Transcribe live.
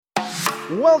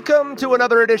Welcome to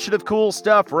another edition of Cool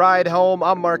Stuff Ride Home.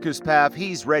 I'm Marcus Paff.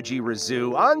 He's Reggie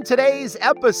Rizzu. On today's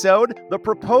episode, the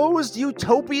proposed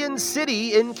Utopian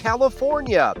city in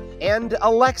California. And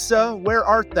Alexa, where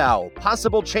art thou?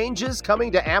 Possible changes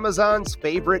coming to Amazon's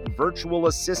favorite virtual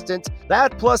assistant.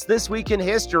 That plus This Week in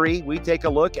History, we take a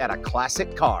look at a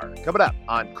classic car. Coming up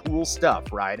on Cool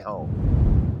Stuff Ride Home.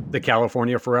 The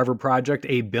California Forever Project,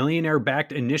 a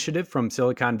billionaire-backed initiative from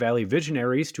Silicon Valley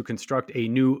visionaries to construct a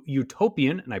new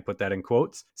utopian, and I put that in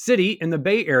quotes, city in the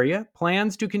Bay Area,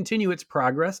 plans to continue its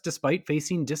progress despite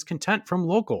facing discontent from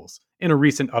locals. In a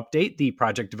recent update, the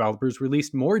project developers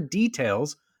released more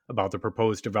details about the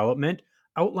proposed development,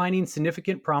 outlining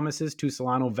significant promises to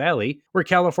Solano Valley, where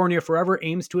California Forever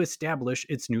aims to establish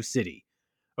its new city.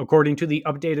 According to the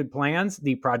updated plans,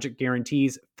 the project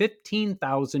guarantees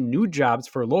 15,000 new jobs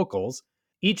for locals,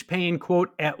 each paying, quote,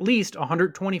 at least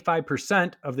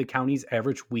 125% of the county's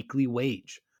average weekly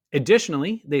wage.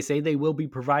 Additionally, they say they will be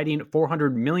providing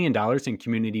 $400 million in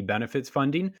community benefits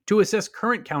funding to assist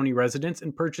current county residents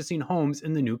in purchasing homes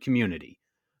in the new community.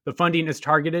 The funding is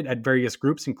targeted at various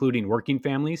groups including working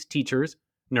families, teachers,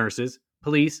 nurses,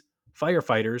 police,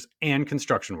 firefighters, and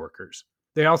construction workers.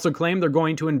 They also claim they're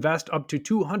going to invest up to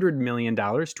 $200 million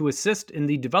to assist in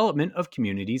the development of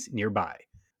communities nearby.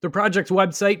 The project's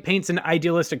website paints an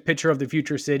idealistic picture of the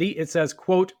future city. It says,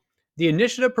 quote, the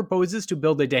initiative proposes to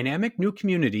build a dynamic new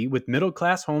community with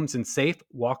middle-class homes in safe,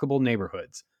 walkable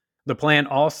neighborhoods. The plan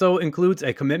also includes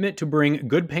a commitment to bring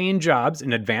good-paying jobs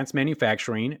in advanced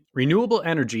manufacturing, renewable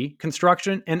energy,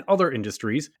 construction, and other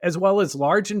industries, as well as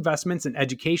large investments in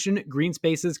education, green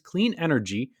spaces, clean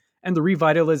energy, and the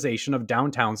revitalization of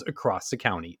downtowns across the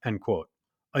county, end quote.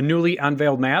 A newly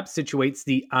unveiled map situates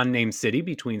the unnamed city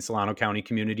between Solano County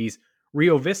communities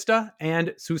Rio Vista and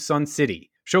Suisun City,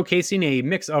 showcasing a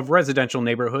mix of residential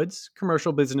neighborhoods,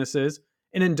 commercial businesses,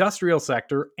 an industrial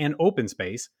sector, and open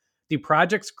space. The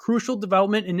project's crucial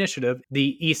development initiative,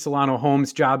 the East Solano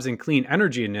Homes Jobs and Clean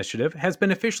Energy Initiative, has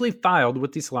been officially filed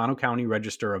with the Solano County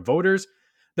Register of Voters.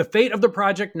 The fate of the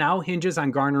project now hinges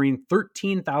on garnering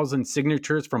 13,000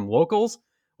 signatures from locals,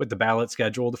 with the ballot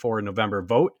scheduled for a November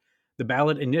vote. The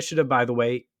ballot initiative, by the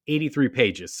way, 83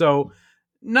 pages, so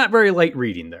not very light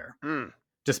reading there.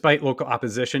 Despite local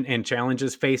opposition and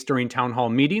challenges faced during town hall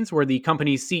meetings where the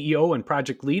company's CEO and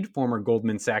project lead, former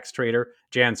Goldman Sachs trader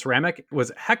Jan Ceramic,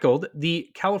 was heckled, the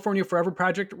California Forever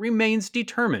Project remains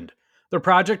determined. The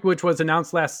project, which was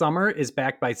announced last summer, is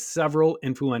backed by several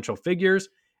influential figures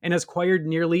and has acquired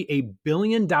nearly $1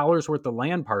 billion worth of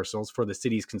land parcels for the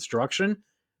city's construction.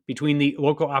 Between the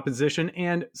local opposition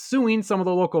and suing some of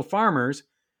the local farmers,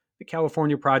 the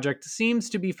California project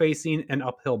seems to be facing an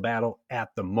uphill battle at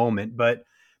the moment. But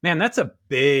man, that's a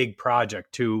big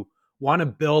project to want to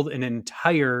build an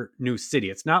entire new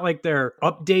city. It's not like they're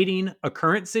updating a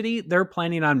current city. They're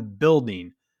planning on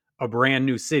building a brand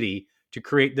new city to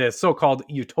create this so-called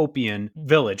utopian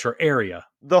village or area.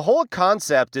 The whole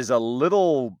concept is a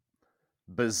little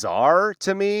bizarre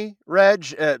to me, Reg.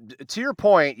 To your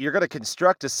point, you're going to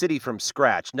construct a city from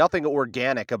scratch. Nothing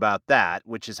organic about that,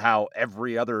 which is how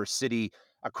every other city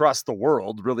across the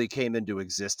world really came into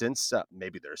existence.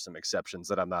 Maybe there's some exceptions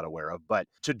that I'm not aware of, but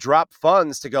to drop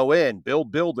funds to go in,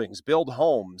 build buildings, build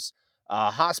homes,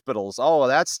 hospitals, all of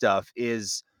that stuff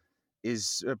is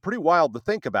pretty wild to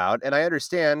think about. And I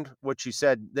understand what you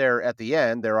said there at the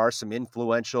end. There are some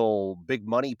influential big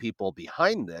money people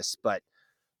behind this, but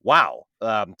wow,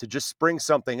 to just spring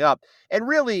something up. And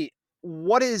really,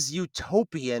 what is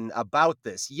utopian about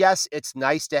this? Yes, it's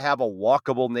nice to have a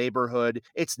walkable neighborhood.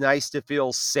 It's nice to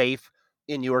feel safe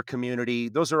in your community.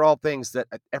 Those are all things that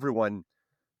everyone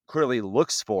clearly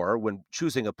looks for when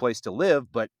choosing a place to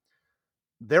live, but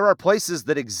there are places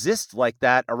that exist like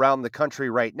that around the country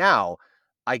right now.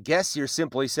 I guess you're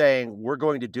simply saying we're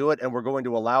going to do it and we're going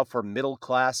to allow for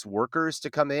middle-class workers to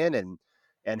come in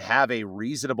and have a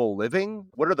reasonable living.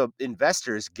 What are the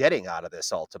investors getting out of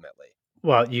this ultimately?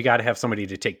 Well, you got to have somebody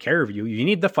to take care of you. You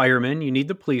need the firemen, you need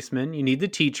the policemen, you need the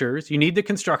teachers, you need the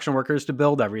construction workers to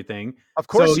build everything. Of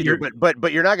course you do,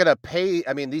 but you're not going to pay.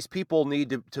 I mean, these people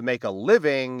need to make a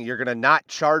living. You're going to not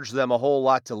charge them a whole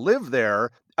lot to live there.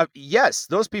 Yes,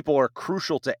 those people are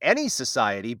crucial to any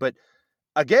society, but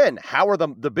again, how are the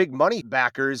big money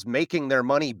backers making their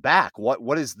money back?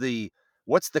 What's the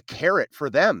carrot for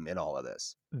them in all of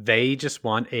this? They just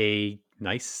want a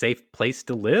nice, safe place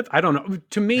to live. I don't know.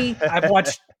 To me,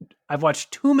 I've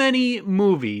watched too many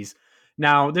movies.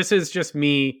 Now, this is just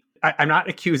me. I'm not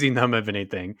accusing them of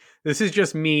anything. This is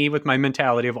just me with my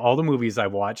mentality of all the movies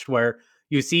I've watched where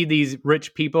you see these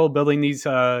rich people building these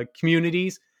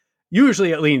communities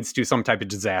usually it leads to some type of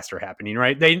disaster happening,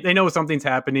 right? They know something's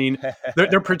happening.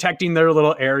 They're protecting their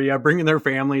little area, bringing their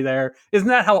family there. Isn't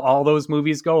that how all those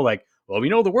movies go? Like, well, we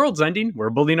know the world's ending. We're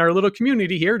building our little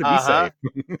community here to be Uh-huh.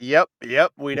 safe.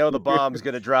 Yep. We know the bomb's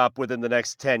gonna drop within the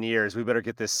next 10 years. We better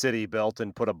get this city built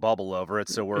and put a bubble over it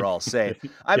so we're all safe.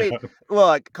 I Yeah. mean,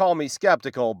 look, call me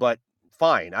skeptical, but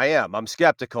fine, I am. I'm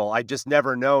skeptical. I just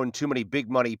never known too many big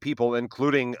money people,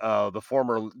 including the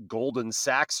former Goldman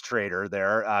Sachs trader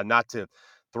there, not to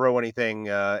throw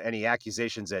any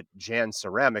accusations at Jan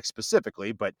Ceramics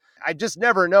specifically, but I just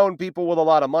never known people with a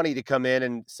lot of money to come in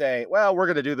and say, well, we're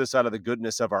going to do this out of the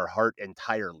goodness of our heart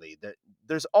entirely. That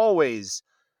there's always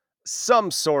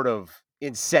some sort of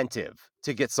incentive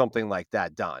to get something like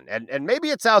that done. And maybe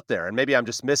it's out there and maybe I'm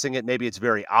just missing it. Maybe it's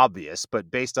very obvious, but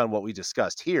based on what we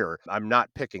discussed here, I'm not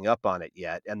picking up on it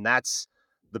yet. And that's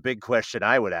the big question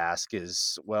I would ask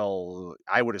is, well,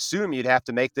 I would assume you'd have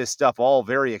to make this stuff all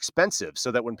very expensive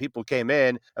so that when people came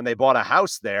in and they bought a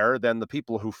house there, then the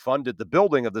people who funded the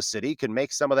building of the city can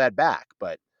make some of that back.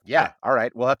 But yeah, all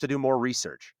right, we'll have to do more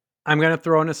research. I'm going to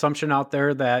throw an assumption out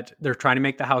there that they're trying to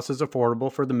make the houses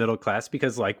affordable for the middle class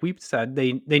because, like we said,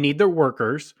 they need their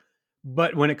workers.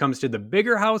 But when it comes to the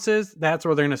bigger houses, that's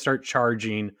where they're going to start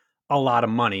charging a lot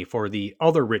of money for the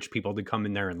other rich people to come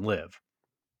in there and live.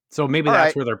 So maybe All that's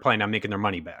right. where they're planning on making their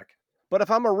money back. But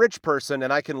if I'm a rich person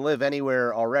and I can live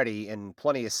anywhere already in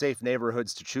plenty of safe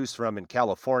neighborhoods to choose from in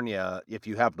California, if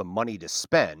you have the money to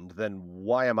spend, then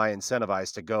why am I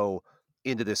incentivized to go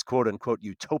into this quote unquote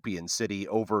utopian city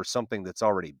over something that's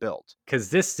already built? Because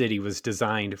this city was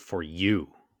designed for you.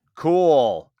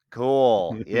 Cool.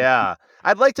 Yeah.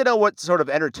 I'd like to know what sort of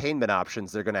entertainment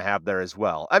options they're going to have there as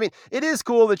well. I mean, it is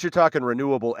cool that you're talking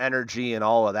renewable energy and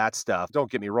all of that stuff. Don't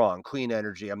get me wrong, clean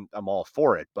energy, I'm all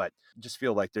for it, but I just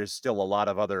feel like there's still a lot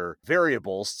of other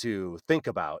variables to think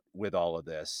about with all of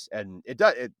this. And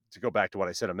to go back to what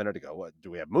I said a minute ago, what do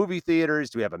we have movie theaters?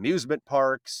 Do we have amusement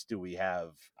parks? Do we have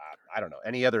I don't know,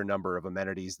 any other number of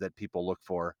amenities that people look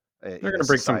for They're in going a to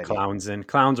bring some society? clowns in.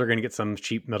 Clowns are going to get some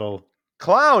cheap middle.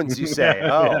 Clowns, you say?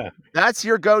 Oh, Yeah. that's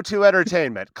your go-to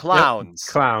entertainment, Yep. clowns,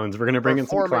 Clowns. We're going to bring in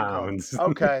some performing clowns.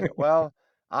 okay, well,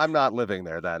 I'm not living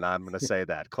there then, I'm gonna say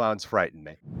that. Clowns frighten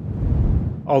me.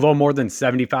 Although more than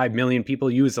 75 million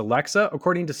people use Alexa,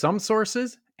 according to some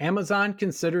sources, Amazon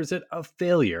considers it a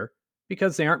failure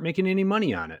because they aren't making any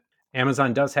money on it.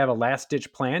 Amazon does have a last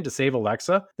ditch plan to save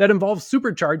Alexa that involves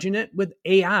supercharging it with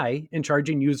AI and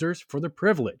charging users for the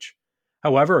privilege.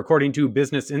 However, according to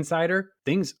Business Insider,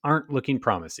 things aren't looking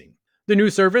promising. The new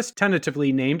service,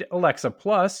 tentatively named Alexa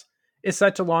Plus, is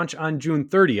set to launch on June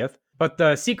 30th, but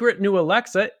the secret new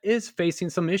Alexa is facing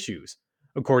some issues.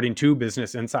 According to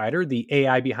Business Insider, the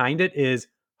AI behind it is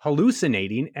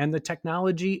hallucinating and the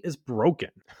technology is broken.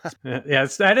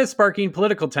 Yes, that is sparking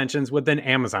political tensions within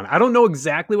Amazon. I don't know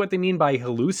exactly what they mean by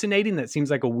hallucinating. That seems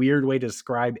like a weird way to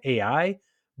describe AI,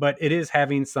 but it is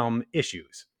having some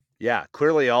issues. Yeah,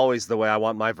 clearly always the way I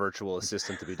want my virtual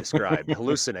assistant to be described,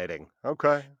 hallucinating.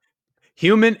 Okay.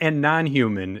 Human and non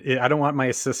human. I don't want my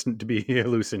assistant to be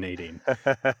hallucinating.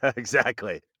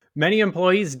 Exactly. Many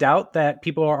employees doubt that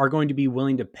people are going to be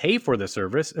willing to pay for the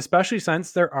service, especially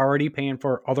since they're already paying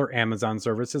for other Amazon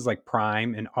services like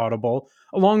Prime and Audible,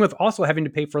 along with also having to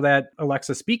pay for that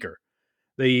Alexa speaker.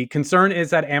 The concern is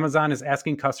that Amazon is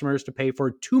asking customers to pay for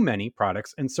too many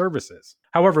products and services.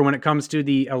 However, when it comes to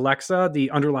the Alexa, the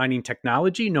underlying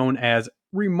technology known as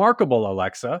Remarkable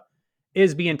Alexa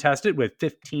is being tested with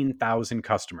 15,000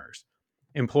 customers.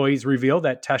 Employees reveal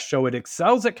that tests show it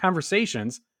excels at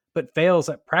conversations but fails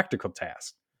at practical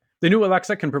tasks. The new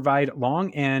Alexa can provide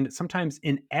long and sometimes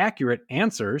inaccurate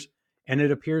answers, and it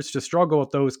appears to struggle with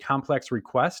those complex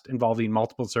requests involving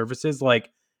multiple services, like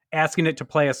asking it to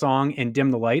play a song and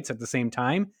dim the lights at the same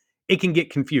time. It can get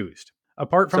confused.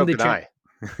 Apart from So the can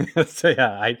I. so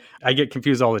yeah, I get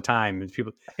confused all the time.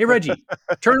 People, hey Reggie,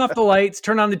 turn off the lights,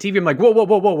 turn on the TV. I'm like,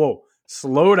 whoa,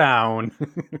 slow down.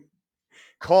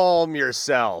 Calm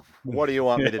yourself. What do you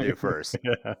want me to do first?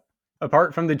 Yeah.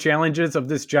 Apart from the challenges of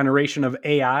this generation of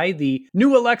AI, the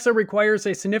new Alexa requires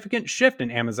a significant shift in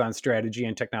Amazon's strategy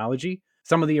and technology.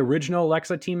 Some of the original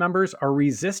Alexa team members are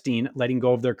resisting letting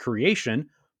go of their creation,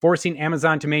 forcing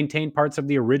Amazon to maintain parts of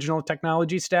the original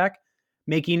technology stack,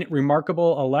 making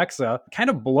Remarkable Alexa kind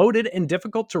of bloated and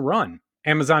difficult to run.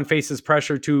 Amazon faces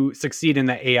pressure to succeed in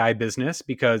the AI business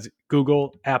because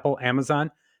Google, Apple,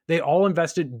 Amazon, they all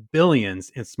invested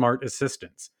billions in smart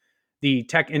assistants. The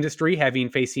tech industry, having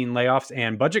facing layoffs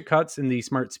and budget cuts in the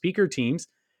smart speaker teams,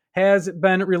 has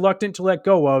been reluctant to let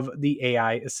go of the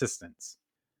AI assistants.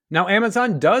 Now,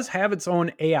 Amazon does have its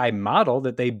own AI model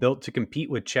that they built to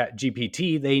compete with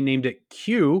ChatGPT. They named it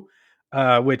Q,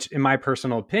 which, in my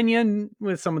personal opinion,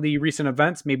 with some of the recent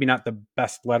events, maybe not the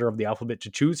best letter of the alphabet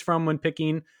to choose from when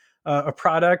picking a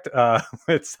product,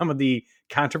 with some of the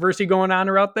controversy going on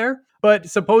out there. But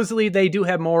supposedly, they do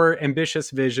have more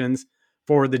ambitious visions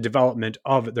for the development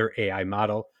of their AI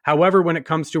model. However, when it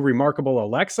comes to Remarkable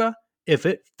Alexa, if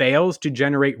it fails to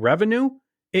generate revenue,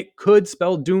 it could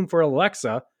spell doom for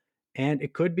Alexa, and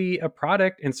it could be a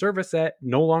product and service that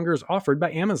no longer is offered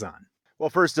by Amazon. Well,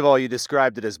 first of all, you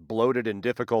described it as bloated and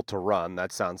difficult to run.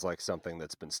 That sounds like something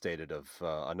that's been stated of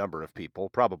a number of people,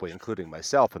 probably including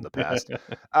myself in the past.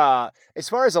 As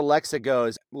far as Alexa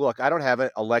goes, look, I don't have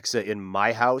an Alexa in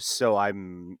my house, so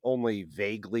I'm only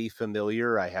vaguely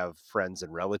familiar. I have friends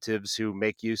and relatives who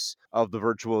make use of the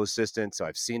virtual assistant, so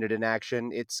I've seen it in action.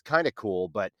 It's kind of cool,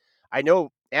 but I know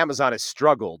Amazon has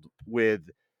struggled with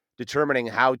determining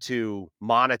how to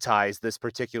monetize this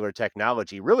particular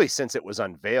technology really since it was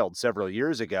unveiled several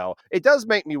years ago. It does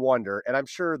make me wonder, and I'm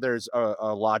sure there's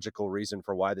a logical reason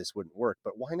for why this wouldn't work,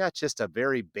 but why not just a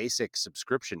very basic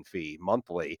subscription fee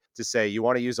monthly to say you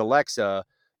want to use Alexa,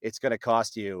 it's going to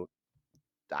cost you,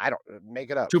 I don't make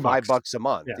it up, 5 $2. bucks a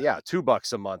month. Yeah. Yeah, 2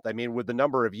 bucks a month. I mean, with the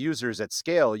number of users at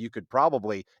scale, you could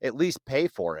probably at least pay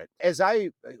for it.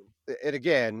 And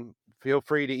again, feel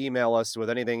free to email us with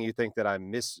anything you think that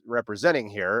I'm misrepresenting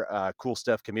here,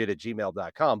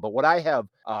 coolstuffcommute@gmail.com. But what I have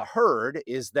heard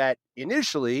is that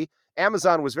initially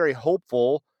Amazon was very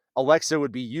hopeful Alexa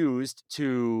would be used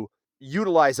to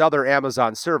utilize other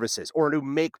Amazon services or to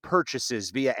make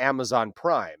purchases via Amazon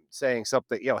Prime, saying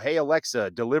something, hey, Alexa,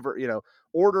 deliver,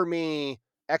 order me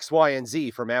X, Y, and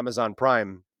Z from Amazon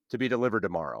Prime to be delivered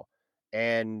tomorrow.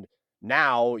 And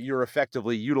now you're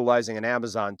effectively utilizing an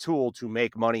Amazon tool to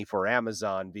make money for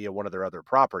Amazon via one of their other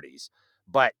properties.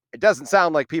 But it doesn't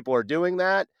sound like people are doing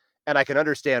that. And I can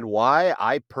understand why.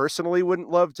 I personally wouldn't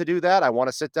love to do that. I want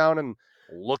to sit down and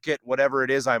look at whatever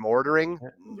it is I'm ordering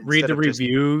Read instead the of just,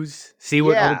 reviews, see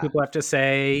what other yeah, people have to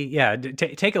say. Yeah,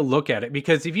 take a look at it,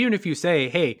 because even if you say,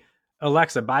 "Hey,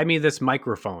 Alexa, buy me this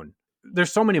microphone,"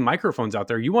 there's so many microphones out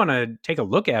there. You want to take a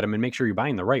look at them and make sure you're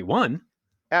buying the right one.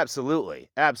 absolutely.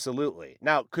 Absolutely.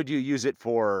 Now, could you use it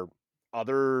for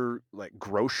other like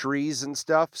groceries and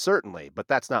stuff? Certainly, but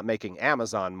that's not making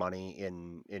Amazon money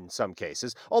in some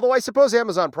cases. Although I suppose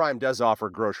Amazon Prime does offer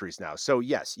groceries now. So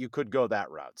yes, you could go that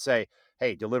route. Say,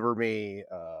 "Hey, deliver me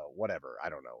whatever, I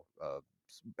don't know,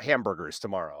 hamburgers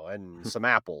tomorrow and some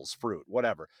apples, fruit,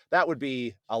 whatever." That would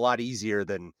be a lot easier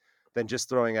than just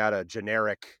throwing out a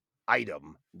generic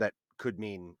item that could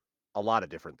mean a lot of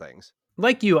different things.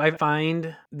 Like you, I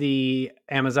find the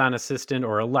Amazon Assistant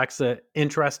or Alexa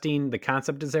interesting. The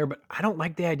concept is there, but I don't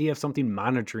like the idea of something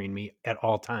monitoring me at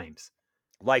all times.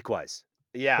 Likewise.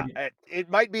 Yeah, it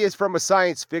might be as from a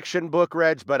science fiction book,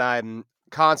 Reg, but I'm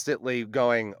constantly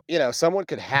going, someone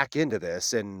could hack into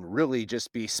this and really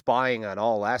just be spying on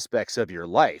all aspects of your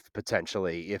life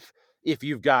potentially if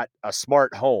you've got a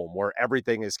smart home where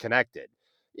everything is connected.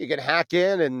 You can hack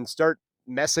in and start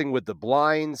messing with the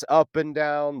blinds up and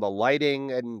down, the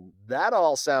lighting, and that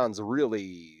all sounds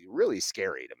really really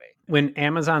scary to me. When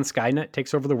Amazon Skynet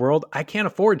takes over the world, I can't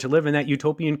afford to live in that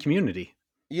utopian community.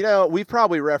 We've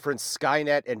probably referenced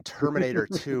Skynet and Terminator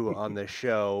 2 on this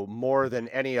show more than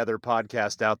any other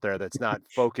podcast out there that's not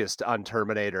focused on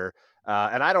Terminator.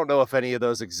 And I don't know if any of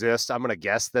those exist. I'm going to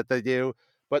guess that they do.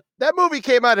 But that movie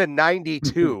came out in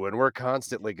 92, and we're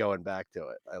constantly going back to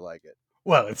it. I like it.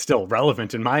 Well, it's still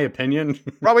relevant in my opinion.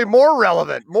 Probably more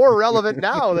relevant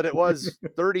now than it was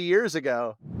 30 years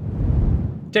ago.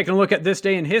 Taking a look at this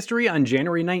day in history, on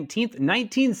January 19th,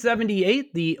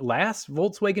 1978, the last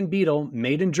Volkswagen Beetle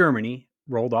made in Germany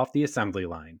rolled off the assembly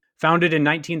line. Founded in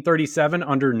 1937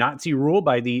 under Nazi rule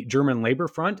by the German Labor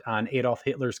Front on Adolf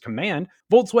Hitler's command,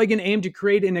 Volkswagen aimed to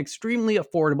create an extremely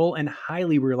affordable and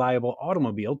highly reliable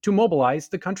automobile to mobilize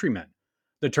the countrymen.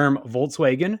 The term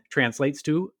Volkswagen translates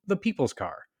to the people's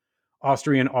car.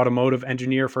 Austrian automotive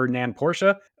engineer Ferdinand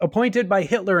Porsche, appointed by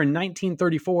Hitler in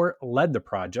 1934, led the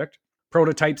project.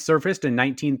 Prototypes surfaced in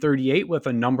 1938 with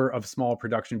a number of small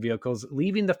production vehicles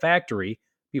leaving the factory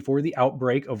before the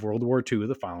outbreak of World War II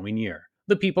the following year.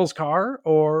 The People's Car,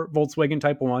 or Volkswagen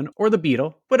Type 1, or the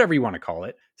Beetle, whatever you want to call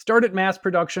it, started mass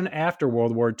production after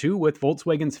World War II, with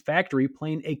Volkswagen's factory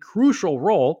playing a crucial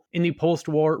role in the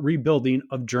post-war rebuilding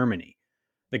of Germany.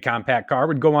 The compact car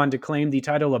would go on to claim the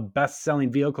title of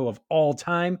best-selling vehicle of all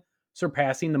time,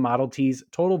 surpassing the Model T's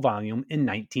total volume in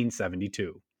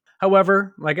 1972.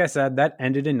 However, like I said, that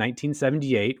ended in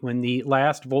 1978 when the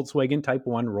last Volkswagen Type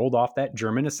 1 rolled off that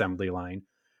German assembly line.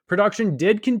 Production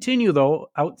did continue, though,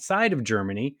 outside of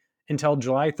Germany until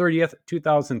July 30th,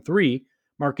 2003,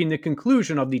 marking the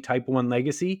conclusion of the Type 1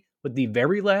 legacy with the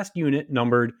very last unit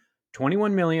numbered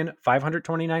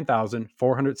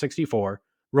 21,529,464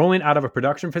 rolling out of a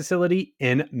production facility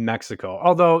in Mexico.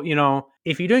 Although,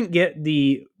 if you didn't get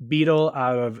the Beetle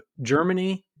out of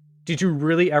Germany, did you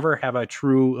really ever have a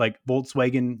true like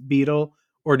Volkswagen Beetle,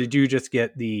 or did you just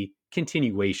get the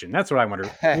continuation? That's what I wonder.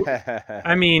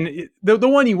 I mean, the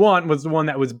one you want was the one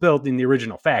that was built in the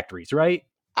original factories, right?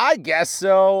 I guess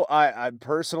so. I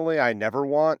personally, I never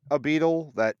want a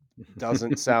Beetle. That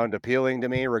doesn't sound appealing to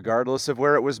me, regardless of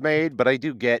where it was made. But I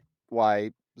do get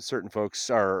why certain folks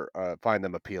are find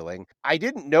them appealing. I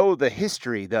didn't know the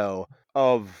history though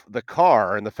of the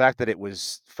car and the fact that it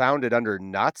was founded under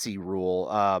Nazi rule.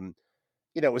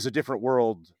 It was a different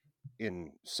world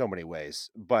in so many ways,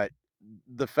 but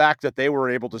the fact that they were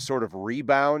able to sort of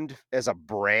rebound as a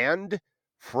brand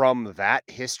from that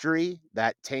history,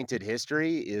 that tainted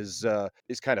history is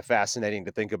kind of fascinating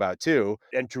to think about too.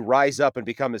 And to rise up and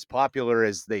become as popular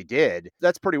as they did,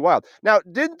 that's pretty wild. Now,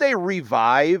 didn't they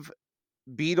revive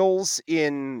Beetles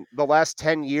in the last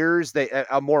 10 years?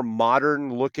 A more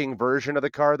modern looking version of the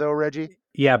car though, Reggie?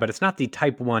 Yeah, but it's not the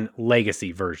Type 1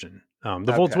 legacy version. The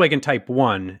Okay. Volkswagen Type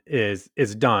 1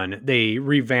 is done. They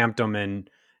revamped them and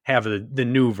have the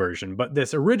new version, but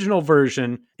this original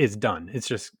version is done. It's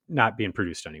just not being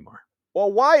produced anymore.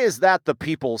 Well, why is that the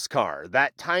people's car?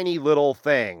 That tiny little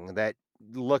thing that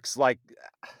looks like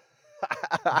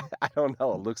I don't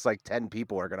know, it looks like 10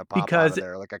 people are going to pop out Because of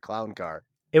there like a clown car.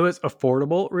 it was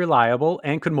affordable, reliable,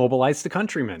 and could mobilize the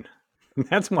countrymen.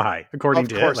 That's why, according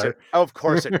to Hitler. Of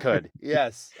course it could.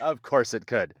 Yes, of course it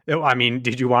could. I mean,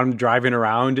 did you want him driving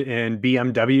around in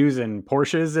BMWs and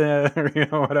Porsches,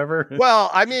 or whatever? Well,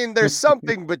 I mean, there's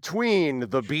something between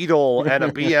the Beetle and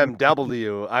a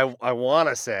BMW. I want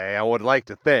to say, I would like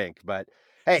to think, but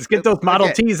hey, Let's get those Model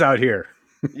again, Ts out here.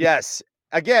 yes.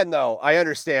 Again, though, I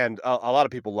understand a lot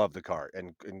of people love the car,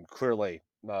 and clearly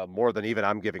more than even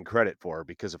I'm giving credit for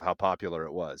because of how popular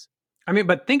it was. I mean,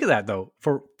 but think of that though.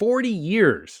 For 40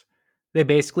 years, they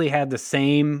basically had the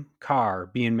same car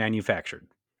being manufactured.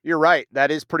 You're right. That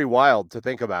is pretty wild to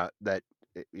think about that,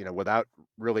 without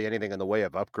really anything in the way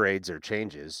of upgrades or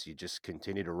changes, you just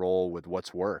continue to roll with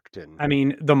what's worked. And I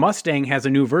mean, the Mustang has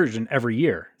a new version every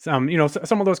year. Some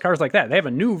of those cars like that, they have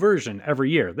a new version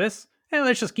every year. Let's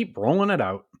just keep rolling it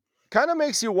out. kind of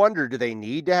makes you wonder, do they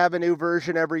need to have a new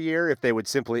version every year if they would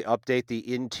simply update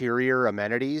the interior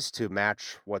amenities to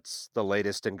match what's the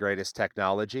latest and greatest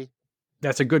technology?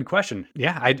 That's a good question.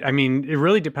 Yeah, I mean, it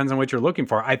really depends on what you're looking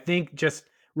for. I think just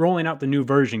rolling out the new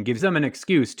version gives them an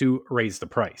excuse to raise the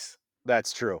price.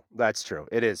 That's true. That's true.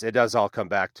 It is. It does all come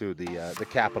back to the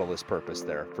capitalist purpose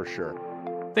there for sure.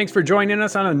 Thanks for joining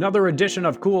us on another edition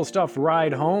of Cool Stuff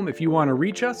Ride Home. If you want to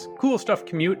reach us,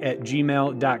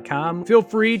 coolstuffcommute@gmail.com. Feel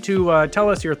free to tell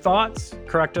us your thoughts,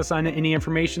 correct us on any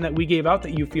information that we gave out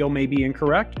that you feel may be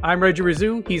incorrect. I'm Reggie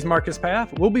Rizzu. He's Marcus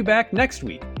Paff. We'll be back next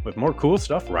week with more Cool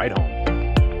Stuff Ride Home.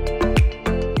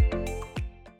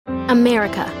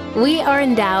 America. We are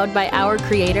endowed by our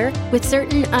Creator with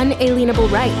certain unalienable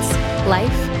rights: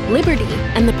 life, liberty,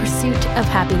 and the pursuit of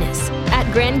happiness.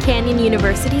 At Grand Canyon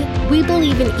University, we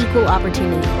believe in equal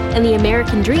opportunity, and the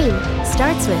American dream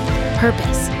starts with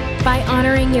purpose. By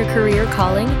honoring your career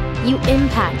calling, you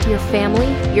impact your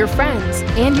family, your friends,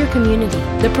 and your community.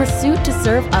 The pursuit to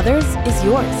serve others is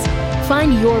yours.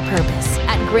 Find your purpose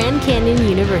at Grand Canyon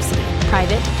University.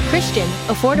 Private, Christian,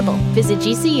 affordable. Visit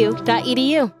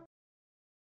gcu.edu.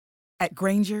 At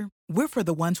Granger, we're for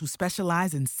the ones who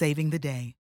specialize in saving the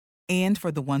day and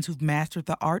for the ones who've mastered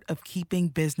the art of keeping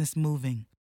business moving.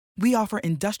 We offer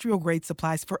industrial-grade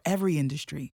supplies for every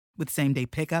industry with same-day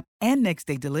pickup and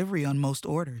next-day delivery on most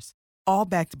orders, all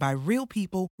backed by real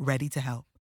people ready to help.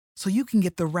 So you can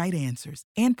get the right answers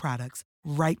and products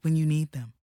right when you need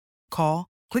them. Call,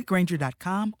 click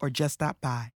Granger.com, or just stop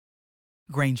by.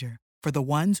 Granger, for the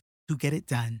ones who get it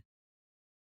done.